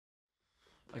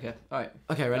Okay, alright.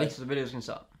 Okay, ready? So the video's gonna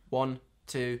start. 1,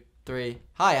 2, 3.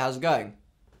 Hi, how's it going?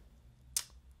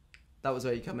 That was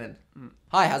where you come in.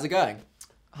 Hi, how's it going?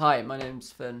 Hi, my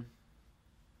name's Finn.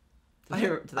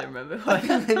 Do they remember? I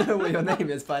think they know what your name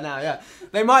is by now, yeah.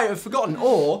 They might have forgotten,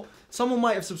 or someone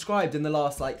might have subscribed in the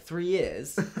last, like, 3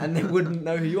 years, and they wouldn't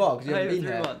know who you are, because you haven't been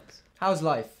here. 3 months. How's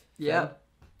life? Yeah, Finn?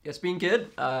 it's been good.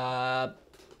 I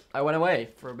went away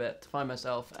for a bit to find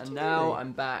myself, and now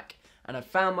I'm back, and I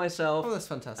found myself. Oh, that's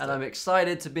fantastic. And I'm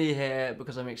excited to be here,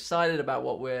 because I'm excited about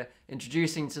what we're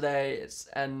introducing today.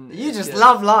 You just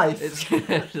love life. It's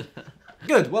good.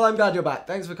 Good, well, I'm glad you're back.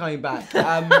 Thanks for coming back.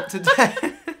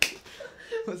 Today...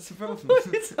 What's the problem?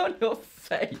 It's on your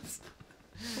face.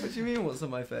 What do you mean, what's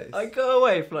on my face? I go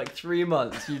away for like 3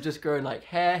 months. You've just grown like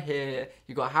hair here.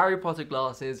 You've got Harry Potter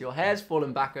glasses. Your hair's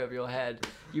fallen back over your head.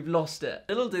 You've lost it.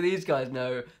 Little do these guys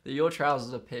know that your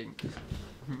trousers are pink.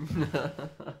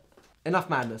 Enough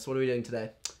madness. What are we doing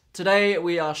today? Today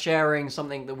we are sharing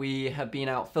something that we have been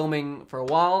out filming for a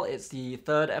while. It's the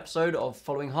 3rd episode of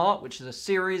Following Heart, which is a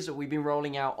series that we've been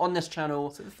rolling out on this channel.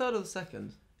 Is it the 3rd or the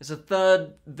 2nd? It's the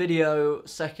 3rd video,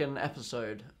 2nd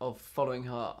episode of Following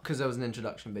Heart. Because there was an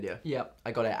introduction video. Yep.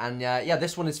 I got it. And yeah,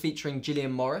 this one is featuring Jillian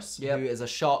Morris, who is a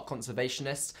shark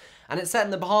conservationist. And it's set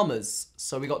in the Bahamas,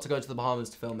 so we got to go to the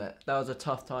Bahamas to film it. That was a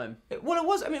tough time. Well, it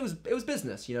was. I mean, it was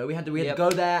business. You know, we had to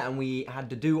go there, and we had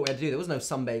to do what we had to do. There was no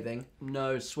sunbathing,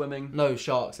 no swimming, no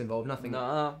sharks involved, nothing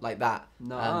like that.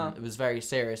 Nah. It was very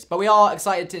serious. But we are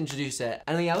excited to introduce it.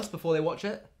 Anything else before they watch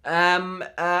it?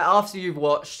 After you've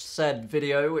watched said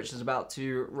video, which is about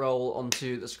to roll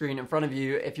onto the screen in front of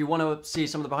you, if you want to see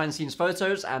some of the behind the scenes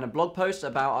photos and a blog post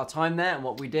about our time there and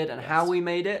what we did and how we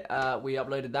made it, we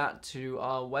uploaded that to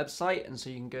our website, and so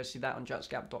you can go see that on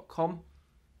JacksGap.com.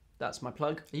 That's my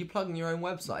plug. Are you plugging your own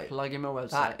website? Plugging my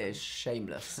website. That is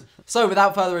shameless. So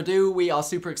without further ado, we are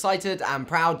super excited and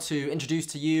proud to introduce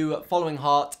to you Following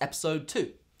Heart Episode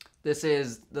 2. This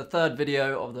is the 3rd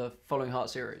video of the Following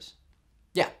Heart series.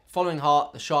 Yeah, Following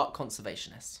Heart, the Shark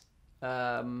Conservationist.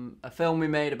 A film we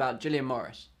made about Jillian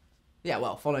Morris. Yeah,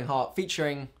 well, Following Heart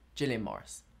featuring Jillian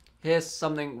Morris. Here's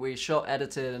something we shot,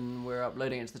 edited, and we're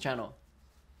uploading it to the channel.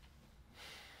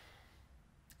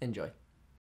 Enjoy.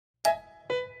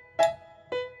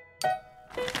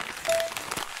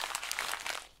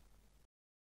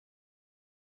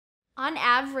 On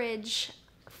average,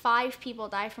 5 people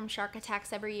die from shark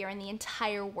attacks every year in the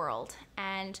entire world,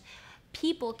 and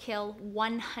people kill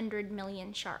 100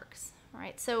 million sharks,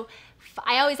 right? So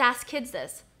I always ask kids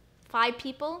this: 5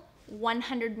 people,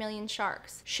 100 million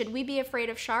sharks. Should we be afraid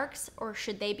of sharks, or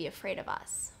should they be afraid of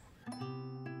us?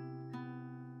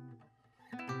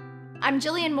 I'm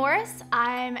Jillian Morris.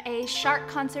 I'm a shark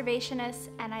conservationist,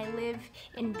 and I live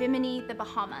in Bimini, the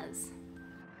Bahamas.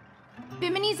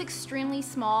 Bimini is extremely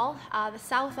small. The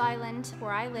South Island,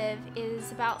 where I live,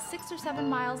 is about 6 or 7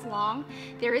 miles long.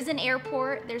 There is an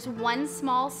airport, there's one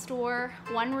small store,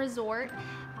 one resort.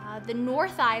 The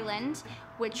North Island,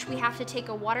 which we have to take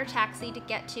a water taxi to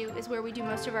get to, is where we do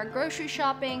most of our grocery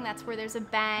shopping. That's where there's a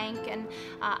bank and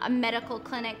a medical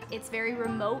clinic. It's very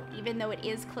remote, even though it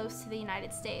is close to the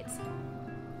United States.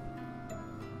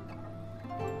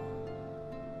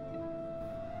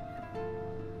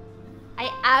 I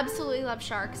absolutely love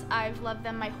sharks. I've loved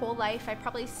them my whole life. I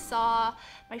probably saw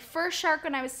my first shark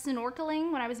when I was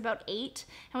snorkeling when I was about 8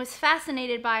 and was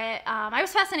fascinated by it. I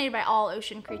was fascinated by all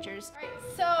ocean creatures. All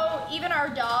right, so even our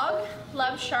dog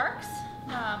loves sharks,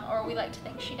 or we like to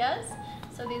think she does.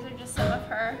 So these are just some of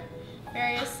her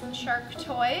various shark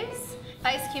toys.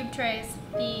 Ice cube trays,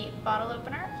 the bottle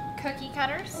opener, cookie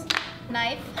cutters,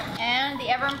 knife, and the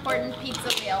ever important pizza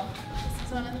wheel. This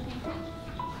is one of the pizza.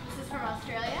 This is from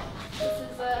Australia.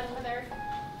 This is another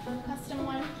custom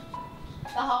one. The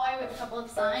hallway with a couple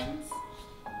of signs.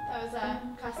 That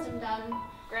was custom done.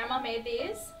 Grandma made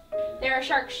these. There are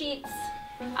shark sheets.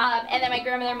 And then my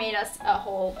grandmother made us a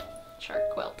whole shark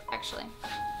quilt, actually.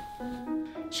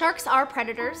 Sharks are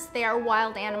predators. They are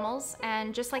wild animals,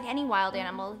 and just like any wild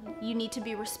animal, you need to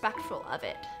be respectful of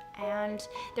it. And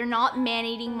they're not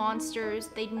man-eating monsters.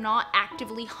 They do not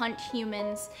actively hunt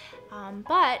humans,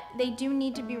 but they do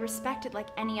need to be respected like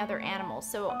any other animal.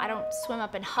 So I don't swim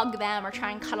up and hug them or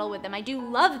try and cuddle with them. I do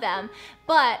love them,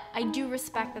 but I do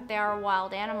respect that they are a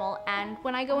wild animal. And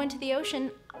when I go into the ocean,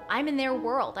 I'm in their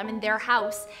world, I'm in their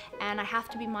house, and I have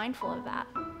to be mindful of that.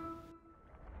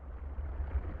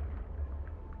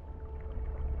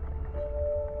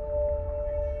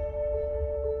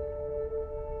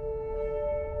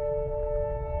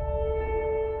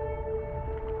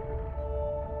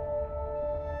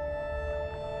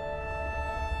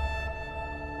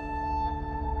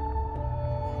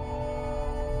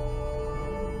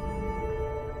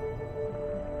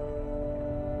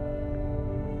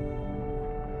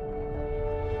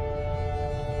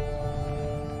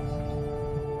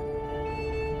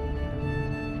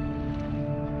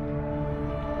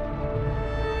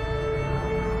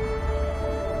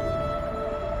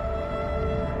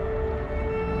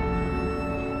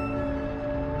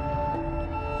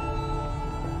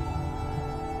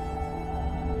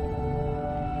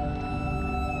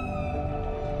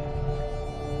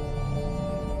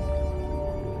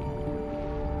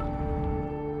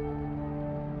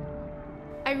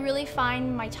 I really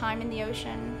find my time in the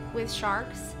ocean with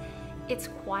sharks, it's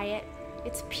quiet,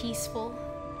 it's peaceful.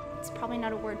 It's probably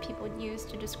not a word people would use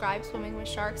to describe swimming with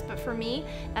sharks, but for me,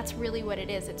 that's really what it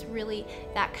is. It's really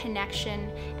that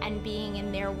connection and being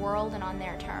in their world and on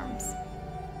their terms.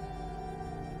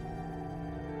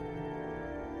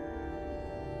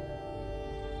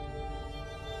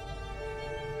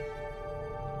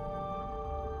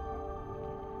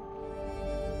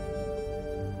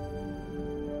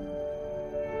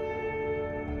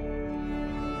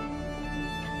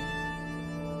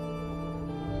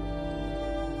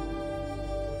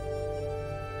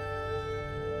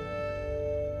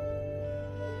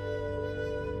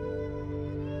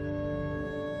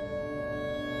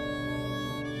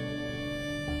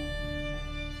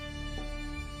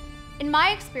 In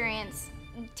my experience,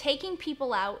 taking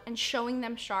people out and showing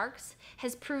them sharks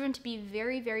has proven to be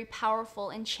very, very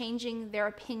powerful in changing their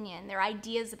opinion, their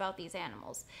ideas about these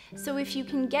animals. So if you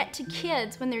can get to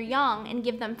kids when they're young and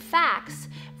give them facts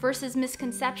versus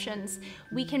misconceptions,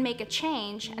 we can make a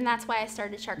change, and that's why I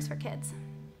started Sharks for Kids.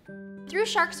 Through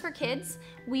Sharks for Kids,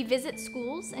 we visit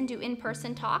schools and do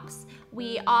in-person talks.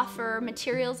 We offer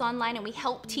materials online and we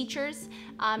help teachers,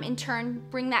 in turn,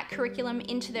 bring that curriculum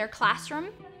into their classroom.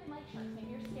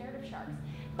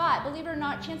 But believe it or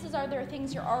not, chances are there are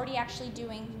things you're already actually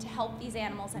doing to help these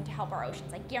animals and to help our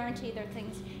oceans. I guarantee there are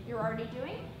things you're already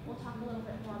doing. We'll talk a little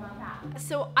bit more about that.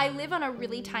 So I live on a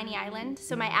really tiny island,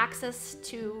 so my access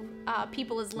to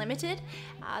people is limited.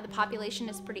 The population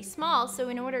is pretty small, so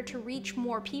in order to reach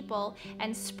more people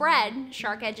and spread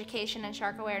shark education and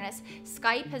shark awareness,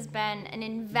 Skype has been an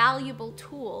invaluable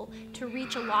tool to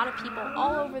reach a lot of people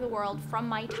all over the world from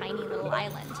my tiny little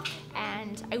island.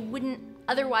 And I wouldn't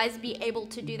otherwise be able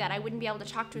to do that. I wouldn't be able to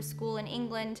talk to a school in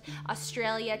England,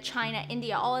 Australia, China,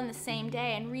 India, all in the same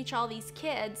day and reach all these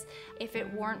kids if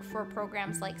it weren't for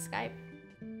programs like Skype.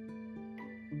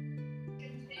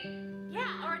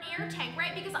 Yeah, or an air tank,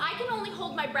 right? Because I can only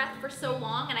hold my breath for so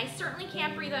long and I certainly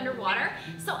can't breathe underwater,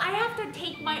 so I have to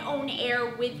take my own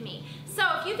air with me. So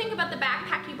if you think about the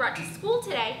backpack you brought to school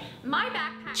today, my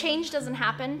backpack... Change doesn't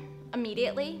happen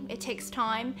immediately. It takes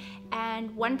time,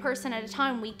 and one person at a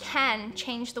time we can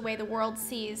change the way the world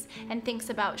sees and thinks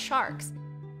about sharks.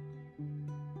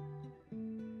 Do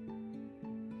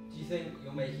you think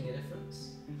you're making a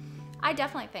difference? I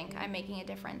definitely think I'm making a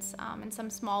difference in some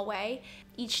small way.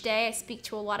 Each day I speak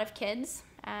to a lot of kids,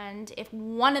 and if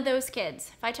one of those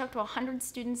kids, if I talk to 100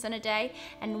 students in a day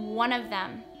and one of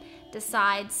them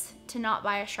decides to not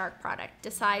buy a shark product,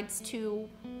 decides to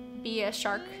be a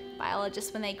shark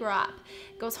biologist when they grow up,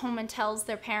 goes home and tells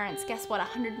their parents, guess what,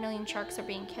 100 million sharks are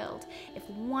being killed. If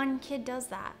one kid does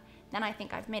that, then I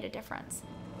think I've made a difference.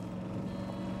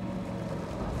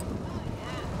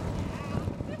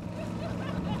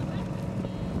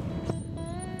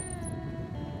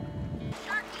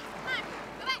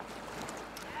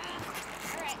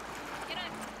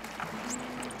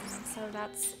 So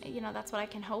that's, that's what I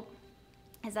can hope,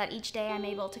 is that each day I'm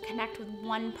able to connect with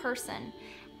one person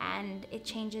and it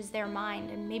changes their mind,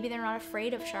 and maybe they're not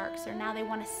afraid of sharks, or now they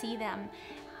want to see them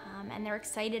and they're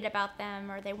excited about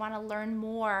them, or they want to learn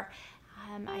more.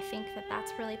 I think that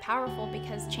that's really powerful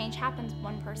because change happens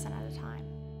one person at a time.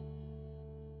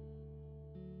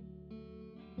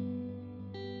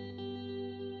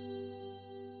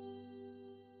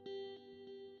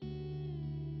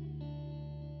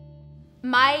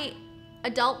 My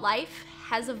adult life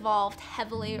has evolved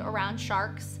heavily around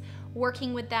sharks,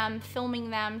 working with them, filming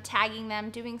them, tagging them,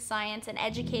 doing science, and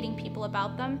educating people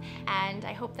about them. And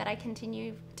I hope that I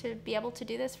continue to be able to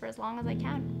do this for as long as I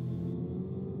can.